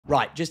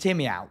Right, just hear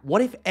me out.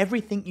 What if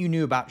everything you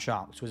knew about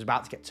sharks was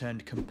about to get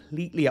turned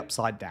completely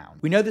upside down?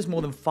 We know there's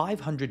more than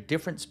 500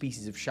 different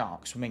species of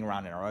sharks swimming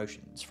around in our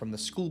oceans, from the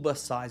school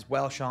bus sized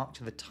whale shark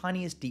to the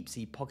tiniest deep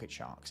sea pocket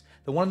sharks.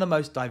 They're one of the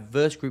most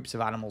diverse groups of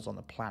animals on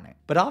the planet.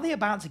 But are they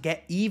about to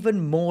get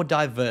even more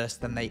diverse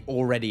than they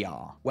already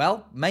are?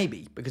 Well,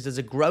 maybe, because there's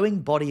a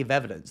growing body of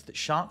evidence that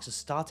sharks are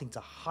starting to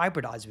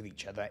hybridize with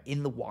each other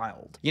in the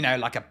wild. You know,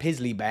 like a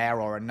pizzly bear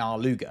or a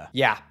narluga.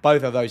 Yeah,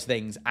 both of those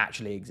things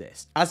actually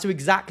exist. As to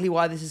exactly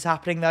why this is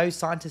happening though,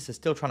 scientists are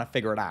still trying to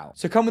figure it out.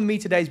 So come with me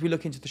today as we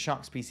look into the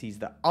shark species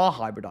that are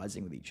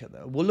hybridizing with each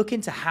other. We'll look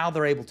into how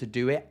they're able to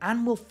do it,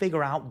 and we'll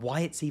figure out why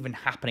it's even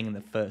happening in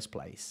the first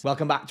place.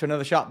 Welcome back to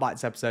another Shark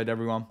Bytes episode,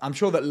 everyone. I'm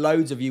sure that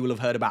loads of you will have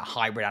heard about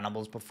hybrid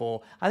animals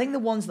before. I think the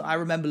ones that I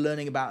remember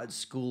learning about at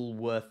school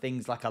were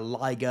things like a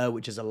liger,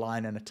 which is a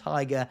lion and a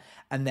tiger,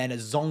 and then a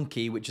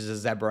zonkey, which is a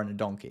zebra and a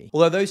donkey.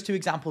 Although those two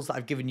examples that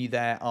I've given you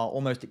there are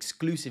almost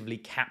exclusively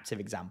captive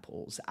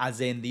examples, as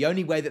in the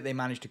only way that they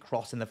managed to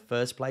cross in the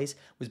first place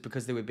was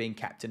because they were being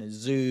kept in a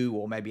zoo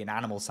or maybe an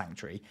animal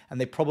sanctuary,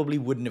 and they probably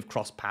wouldn't have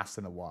crossed paths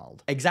in the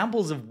wild.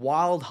 Examples of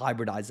wild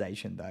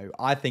hybridization, though,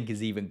 I think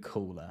is even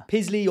cooler.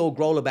 Pizzly or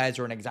growler bears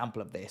are an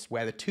example of this,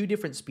 where the two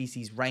different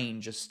species'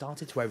 range has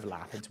started to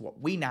overlap into what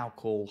we now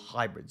call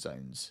hybrid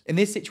zones. In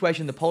this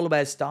situation, the polar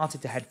bears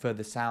started to head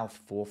further south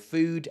for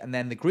food, and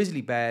then the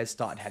grizzly bears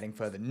started heading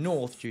further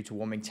north due to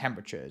warming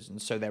temperatures,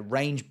 and so their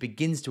range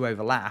begins to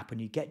overlap,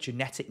 and you get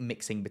genetic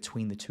mixing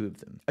between the two of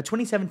them. A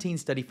 2017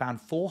 study found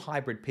 4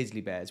 hybrid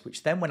pizzly bears,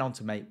 which then went on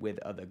to mate with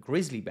other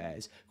grizzly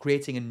bears,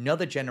 creating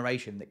another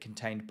generation that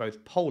contained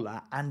both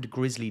polar and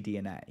grizzly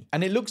DNA.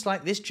 And it looks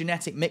like this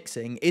genetic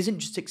mixing isn't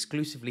just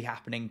exclusively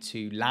happening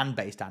to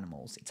land-based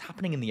animals, it's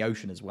happening in the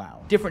ocean as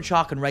well. Different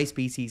shark and ray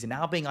species are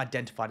now being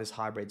identified as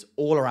hybrids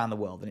all around the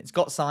world, and it's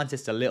got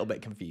scientists a little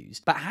bit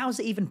confused. But how is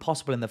it even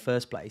possible in the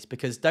first place?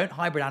 Because don't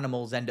hybrid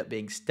animals end up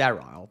being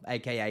sterile,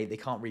 aka they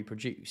can't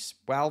reproduce?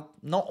 Well,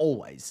 not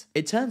always.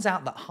 It turns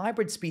out that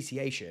hybrid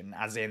speciation,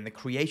 as in the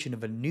creation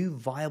of a new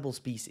viable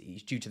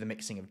species due to the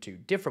mixing of two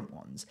different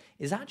ones,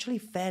 is actually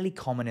fairly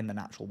common in the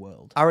natural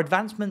world. Our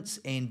advancements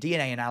in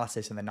DNA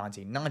analysis in the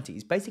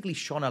 1990s basically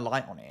shone a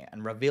light on it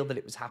and revealed that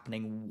it was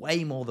happening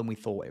way more than we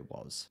thought it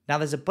was. Now,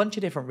 there's a bunch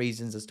of different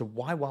reasons as to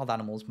why wild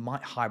animals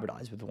might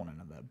hybridize with one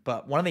another,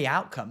 but one of the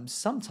outcomes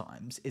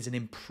sometimes is an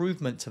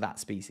improvement to that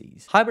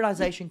species.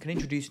 Hybridization can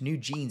introduce new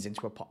genes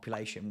into a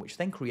population, which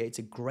then creates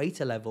a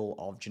greater level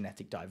of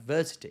genetic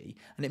diversity,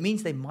 and it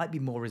means they might be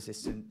more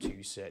resistant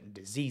to certain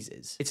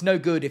diseases. It's no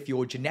good if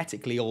you're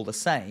genetically all the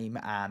same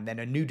and then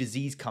a new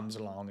disease comes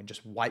along and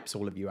just wipes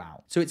all of you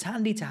out. So it's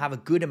handy to have a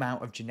good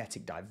amount of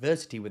genetic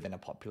diversity within a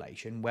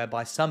population,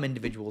 whereby some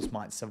individuals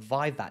might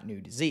survive that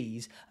new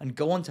disease and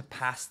go on to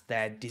pass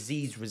their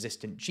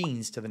disease-resistant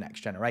genes to the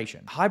next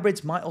generation.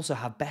 Hybrids might also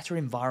have better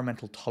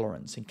environmental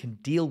tolerance and can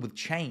deal with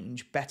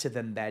change better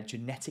than their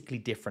genetically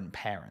different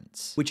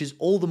parents, which is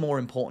all the more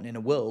important in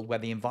a world where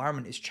the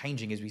environment is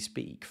changing as we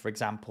speak. For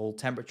example,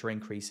 temperature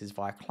increases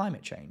via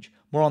climate change.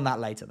 More on that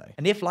later though.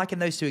 And if, like in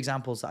those two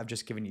examples that I've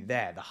just given you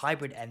there, the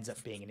hybrid ends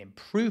up being an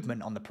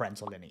improvement on the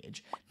parental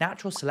lineage,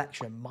 natural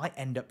selection might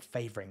end up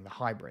favoring the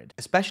hybrid,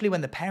 especially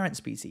when the parent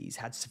species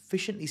had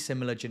sufficiently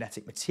similar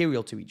genetic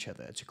material to each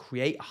other to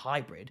create a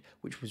hybrid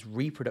which was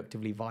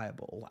reproductively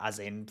viable, as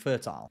in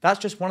fertile. That's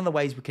just one of the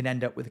ways we can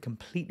end up with a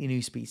completely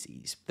new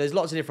species. There's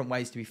lots of different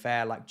ways, to be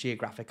fair, like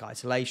geographic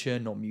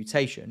isolation or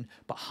mutation,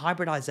 but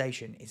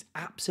hybridization is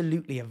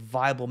absolutely a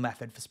viable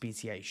method for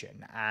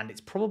speciation, and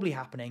it's probably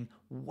happening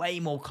way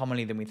more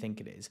commonly than we think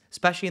it is,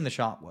 especially in the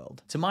shark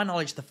world. To my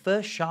knowledge, the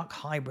first shark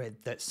hybrid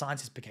that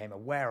scientists became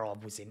aware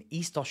of was in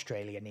East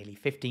Australia nearly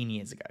 15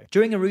 years ago.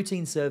 During a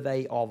routine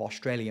survey of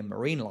Australian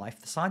marine life,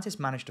 the scientists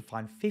managed to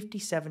find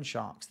 57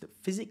 sharks that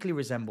physically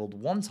resembled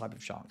one type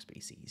of shark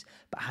species,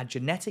 but had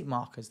genetic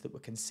markers that were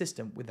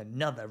consistent with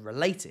another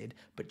related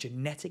but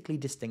genetically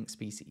distinct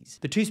species.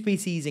 The two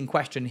species in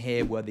question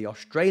here were the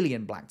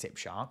Australian blacktip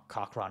shark,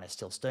 Carcharodontis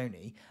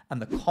stillstoni,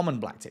 and the common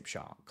blacktip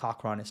shark,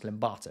 Carcharodontis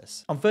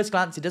limbatus. On first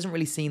glance, it doesn't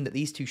really seem that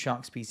these two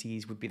shark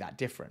species would be that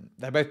different.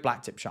 They're both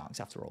blacktip sharks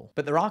after all.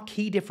 But there are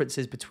key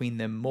differences between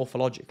them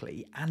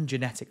morphologically and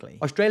genetically.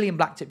 Australian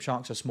blacktip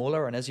sharks are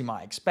smaller and, as you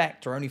might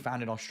expect, are only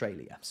found in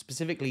Australia,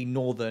 specifically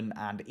northern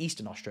and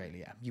eastern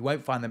Australia. You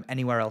won't find them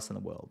anywhere else in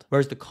the world.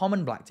 Whereas the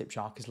common blacktip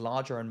shark is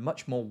larger and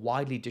much more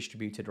widely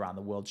distributed around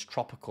the world's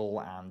tropical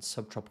and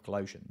subtropical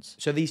oceans.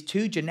 So these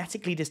two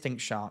genetically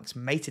distinct sharks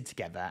mated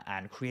together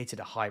and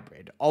created a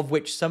hybrid, of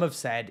which some have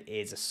said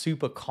is a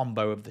super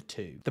combo of the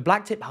two. The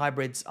blacktip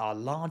hybrids are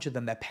larger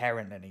than their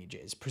parent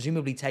lineages,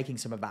 presumably taking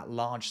some of that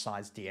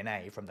large-sized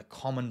DNA from the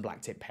common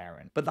blacktip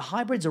parent. But the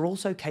hybrids are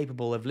also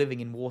capable of living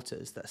in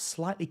waters that are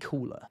slightly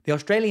cooler. The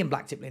Australian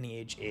blacktip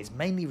lineage is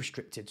mainly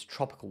restricted to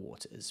tropical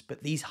waters,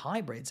 but these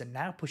hybrids are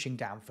now pushing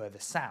down further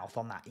south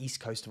on that east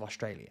coast of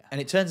Australia.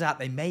 And it turns out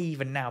they may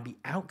even now be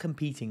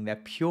outcompeting their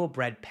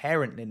purebred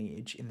parent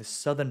lineage in the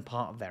southern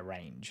part of their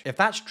range. If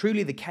that's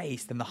truly the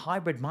case, then the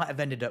hybrid might have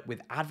ended up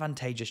with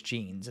advantageous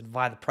genes, and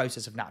via the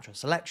process of natural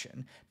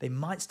selection, they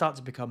might start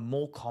to become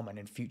more common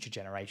in future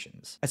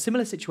generations. A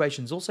similar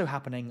situation is also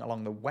happening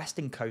along the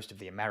western coast of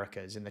the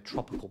Americas in the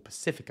tropical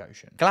Pacific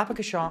Ocean.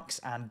 Galapagos sharks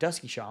and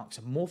dusky sharks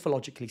are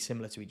morphologically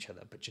similar to each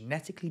other, but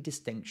genetically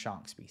distinct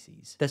shark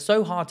species. They're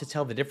so hard to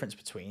tell the difference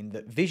between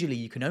that visually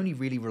you can only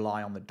really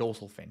rely on the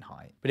dorsal fin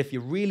height. But if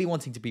you're really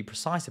wanting to be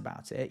precise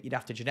about it, you'd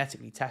have to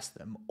genetically test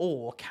them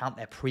or count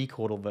their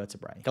precaudal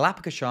vertebrae.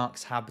 Galapagos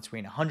sharks have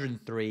between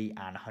 103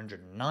 and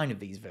 109 of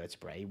these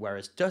vertebrae,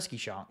 whereas dusky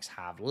sharks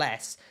have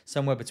less,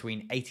 somewhere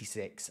between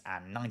 86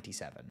 and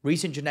 97.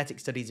 Recent genetic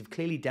studies have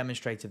clearly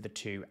demonstrated the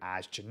two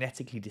as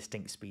genetically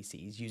distinct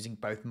species using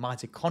both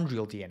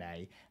mitochondrial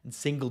DNA and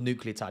single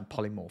nucleotide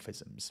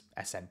polymorphisms,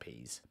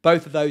 SNPs.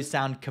 Both of those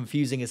sound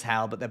confusing as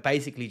hell, but they're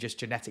basically just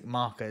genetic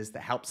markers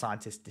that help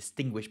scientists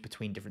distinguish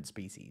between different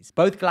species.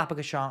 Both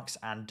Galapagos sharks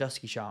and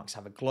dusky sharks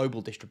have a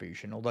global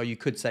distribution, although you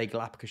could say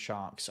Galapagos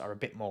sharks are a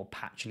bit more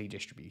patchily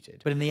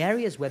distributed. But in the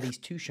areas where these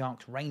two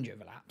sharks' range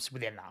overlaps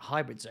within that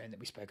hybrid zone that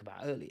we spoke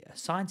about earlier,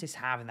 scientists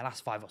have in the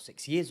last 5 or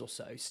 6 years or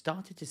so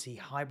started to see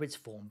hybrids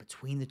form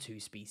between the two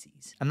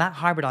species. And that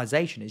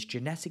hybridization is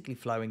genetically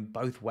flowing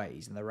both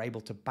ways, and they're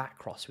able to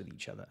backcross with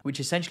each other, which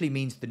essentially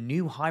means the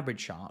new hybrid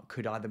shark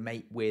could either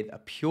mate with a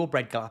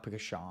purebred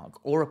Galapagos shark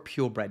or a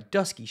purebred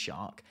dusky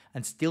shark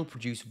and still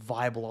produce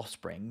viable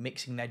offspring,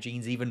 mixing their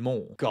genes even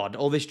more. God,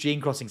 all this gene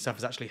crossing stuff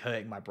is actually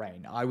hurting my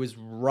brain. I was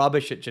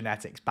rubbish at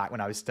genetics back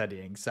when I was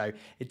studying, so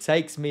it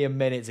takes me a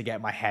minute to get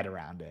my head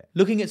around it.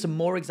 Looking at some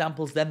more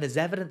examples then, there's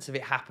evidence of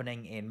it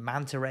happening in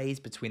manta rays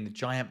between the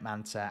giant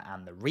manta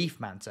and the reef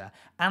manta,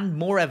 and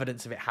more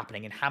evidence of it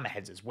happening in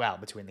hammerheads as well,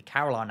 between the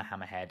Carolina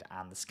hammerhead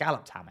and the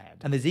scalloped hammerhead.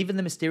 And there's even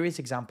the mysterious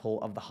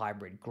example of the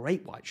hybrid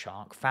great white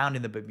shark found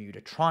in the Bermuda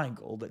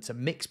Triangle that's a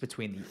mix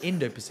between the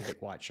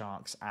Indo-Pacific white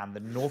sharks and the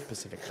North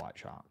Pacific white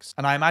sharks.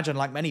 And I imagine,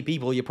 like many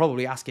people, you're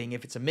probably asking,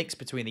 if it's a mix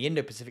between the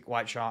Indo-Pacific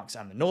white sharks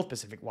and the North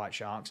Pacific white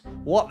sharks,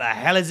 what the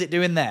hell is it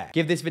doing there?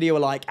 Give this video a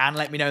like and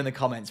let me know in the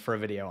comments for a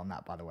video on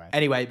that, by the way.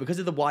 Anyway, because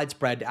of the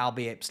widespread,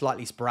 albeit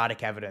slightly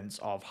sporadic evidence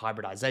of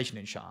hybridization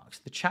in sharks,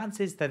 the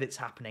chances that it's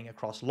happening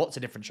across lots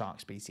of different shark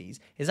species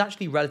is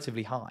actually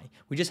relatively high.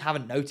 We just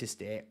haven't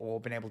noticed it or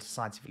been able to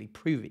scientifically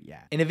prove it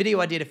yet. In a video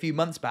I did a few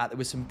months back, there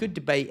was some good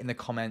debate in the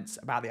comments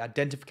about the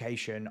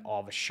identification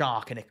of a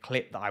shark in a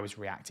clip that I was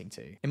reacting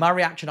to. In my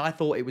reaction, I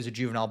thought it was a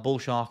juvenile bull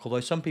shark, although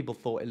some people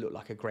thought it looked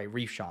like a grey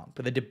reef shark.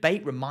 But the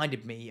debate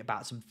reminded me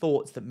about some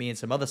thoughts that me and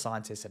some other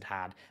scientists had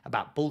had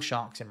about bull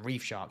sharks and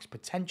reef sharks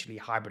potentially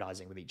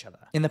hybridizing with each other.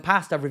 In the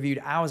past, I've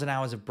reviewed hours and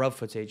hours of Brub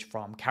footage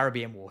from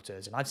Caribbean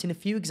waters, and I've seen a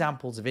few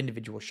examples of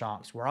individual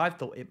sharks where I've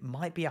thought it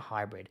might be a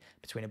hybrid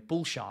between a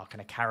bull shark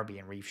and a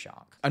Caribbean reef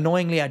shark.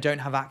 Annoyingly, I don't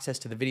have access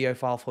to the video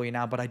file for you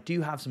now, but I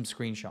do have some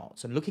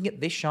screenshots, and looking at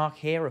this shark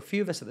here, a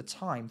few of us at the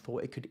time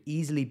thought it could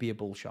easily be a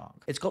bull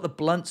shark. It's got the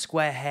blunt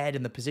square head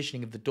and the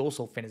positioning of the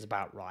dorsal fin is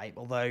about right,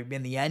 although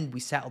in the end we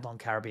settled on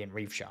Caribbean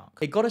reef shark.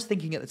 It got us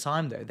thinking at the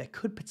time though, there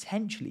could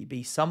potentially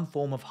be some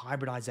form of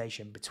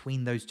hybridization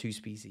between those two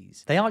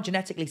species. They are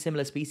genetically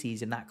similar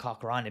species in that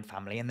carcharodonid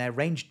family, and their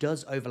range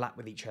does overlap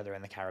with each other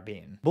in the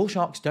Caribbean. Bull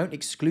sharks don't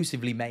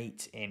exclusively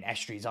mate in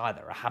estuaries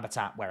either, a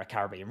habitat where a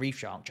Caribbean reef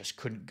shark just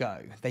couldn't go.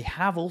 They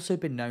have also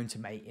been known to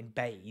mate in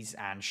bays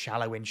and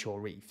shallow inshore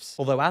reefs.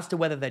 Although as to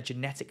whether they're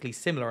genetically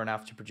similar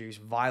enough to produce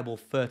viable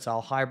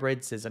fertile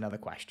hybrids is another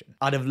question.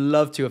 I'd have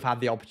loved to have had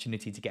the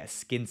opportunity to get a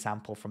skin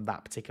sample from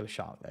that particular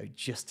shark though,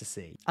 just to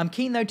see. I'm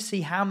keen though to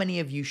see how many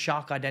of you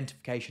shark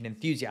identification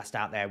enthusiasts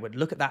out there would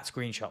look at that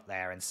screenshot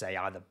there and say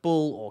either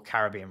bull or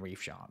Caribbean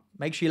reef shark.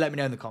 Make sure you let me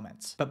know in the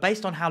comments. But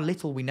based on how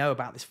little we know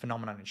about this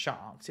phenomenon in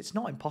sharks, it's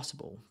not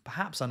impossible.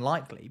 Perhaps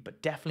unlikely,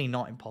 but definitely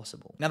not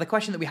impossible. Now the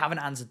question that we haven't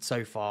answered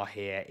so far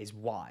here is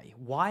why?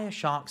 Why are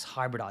sharks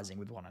hybridizing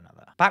with one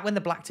another? Back when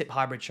the blacktip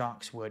hybrid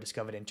sharks were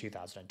discovered in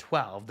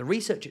 2012, the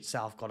research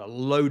itself got a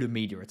load of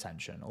media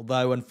attention,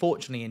 although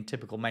unfortunately in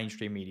typical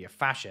mainstream media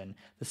fashion,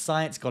 the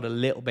science got a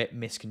little bit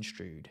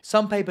misconstrued.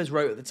 Some papers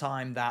wrote at the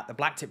time that the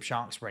blacktip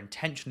sharks were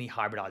intentionally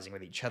hybridizing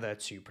with each other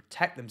to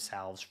protect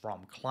themselves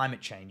from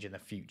climate change in the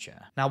future.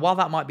 Now, while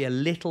that might be a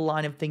little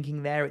line of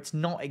thinking there, it's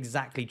not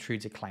exactly true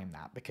to claim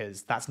that,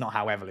 because that's not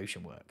how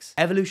evolution works.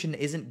 Evolution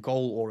isn't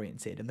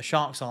goal-oriented, and the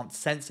sharks aren't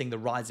sensing the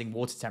rising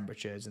water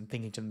temperatures and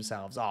thinking to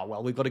themselves, oh,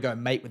 well, we've got to go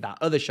and mate with that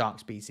other shark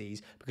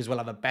species because we'll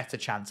have a better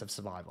chance of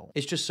survival.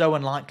 It's just so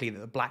unlikely that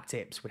the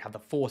blacktips would have the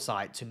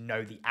foresight to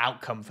know the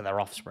outcome for their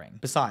offspring.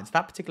 Besides,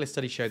 that particular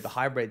study showed the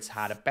hybrids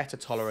had a better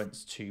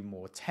tolerance to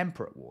more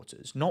temperate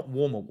waters, not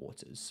warmer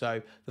waters,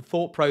 so the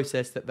thought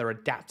process that they're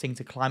adapting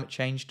to climate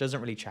change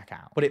doesn't really check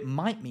out. What it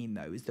might mean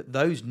though is that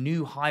those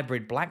new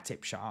hybrid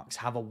blacktip sharks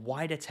have a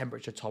wider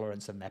temperature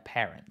tolerance than their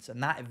parents,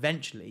 and that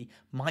eventually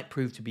might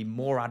prove to be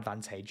more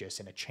advantageous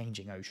in a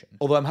changing ocean.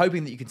 Although I'm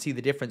hoping that you can see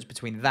the difference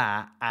between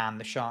that and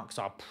the sharks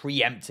are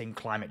preempting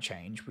climate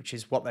change, which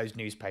is what those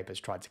newspapers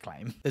tried to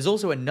claim. There's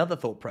also another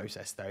thought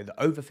process though, that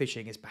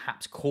overfishing is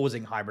perhaps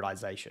causing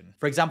hybridization.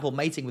 For example,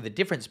 mating with a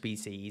different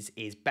species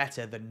is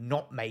better than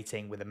not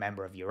mating with a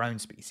member of your own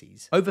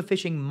species.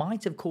 Overfishing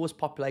might have caused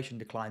population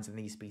declines in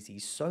these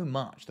species so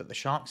much that the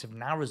sharks have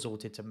now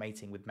resorted to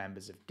mating with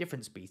members of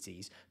different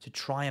species to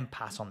try and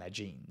pass on their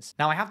genes.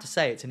 Now, I have to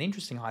say it's an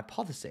interesting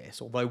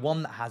hypothesis, although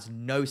one that has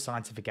no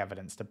scientific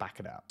evidence to back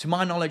it up. To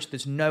my knowledge,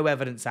 there's no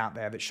evidence out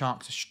there that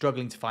sharks are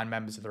struggling to find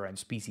members of their own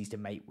species to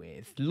mate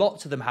with.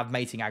 Lots of them have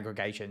mating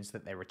aggregations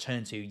that they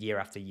return to year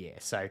after year,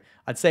 so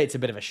I'd say it's a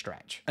bit of a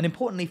stretch. And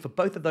importantly, for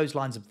both of those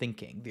lines of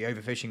thinking, the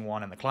overfishing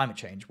one and the climate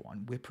change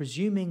one, we're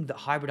presuming that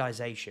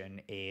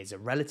hybridization is a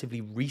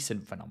relatively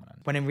recent phenomenon,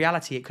 when in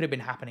reality it could have been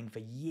happening for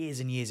years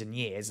and years and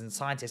years, and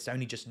scientists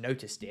only just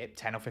noticed it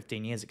 10 or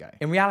 15 years ago.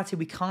 In reality,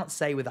 we can't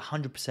say with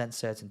 100%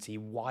 certainty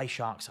why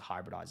sharks are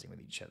hybridizing with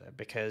each other,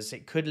 because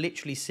it could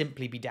literally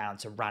simply be down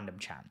to random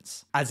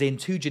chance. As in,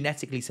 two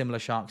genetically similar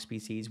shark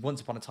species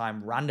once upon a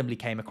time randomly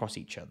came across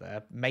each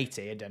other,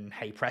 mated, and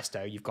hey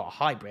presto, you've got a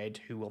hybrid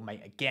who will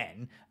mate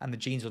again, and the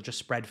genes will just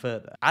spread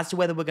further. As to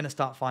whether we're going to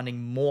start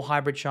finding more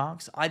hybrid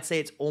sharks, I'd say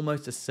it's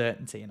almost a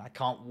certainty, and I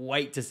can't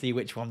wait to see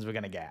which ones we're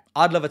going to get.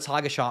 I'd love a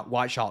tiger shark,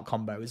 white shark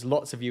combo, as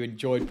lots of you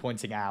enjoyed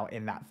pointing out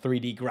in that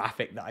 3D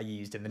graphic that I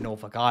used in the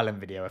Norfolk Island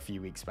video a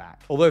few weeks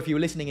back. Although if you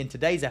were listening in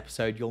today's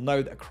episode, you'll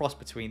know that a cross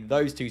between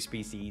those two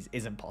species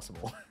isn't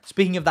possible.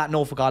 Speaking of that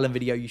Norfolk Island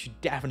video, you should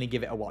definitely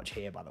give it a watch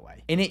here, by the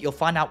way. In it, you'll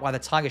find out why the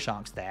tiger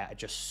sharks there are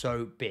just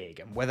so big,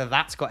 and whether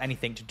that's got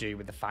anything to do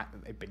with the fact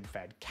that they've been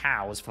fed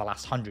cows for the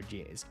last 100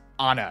 years.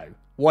 I know.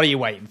 What are you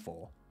waiting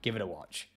for? Give it a watch.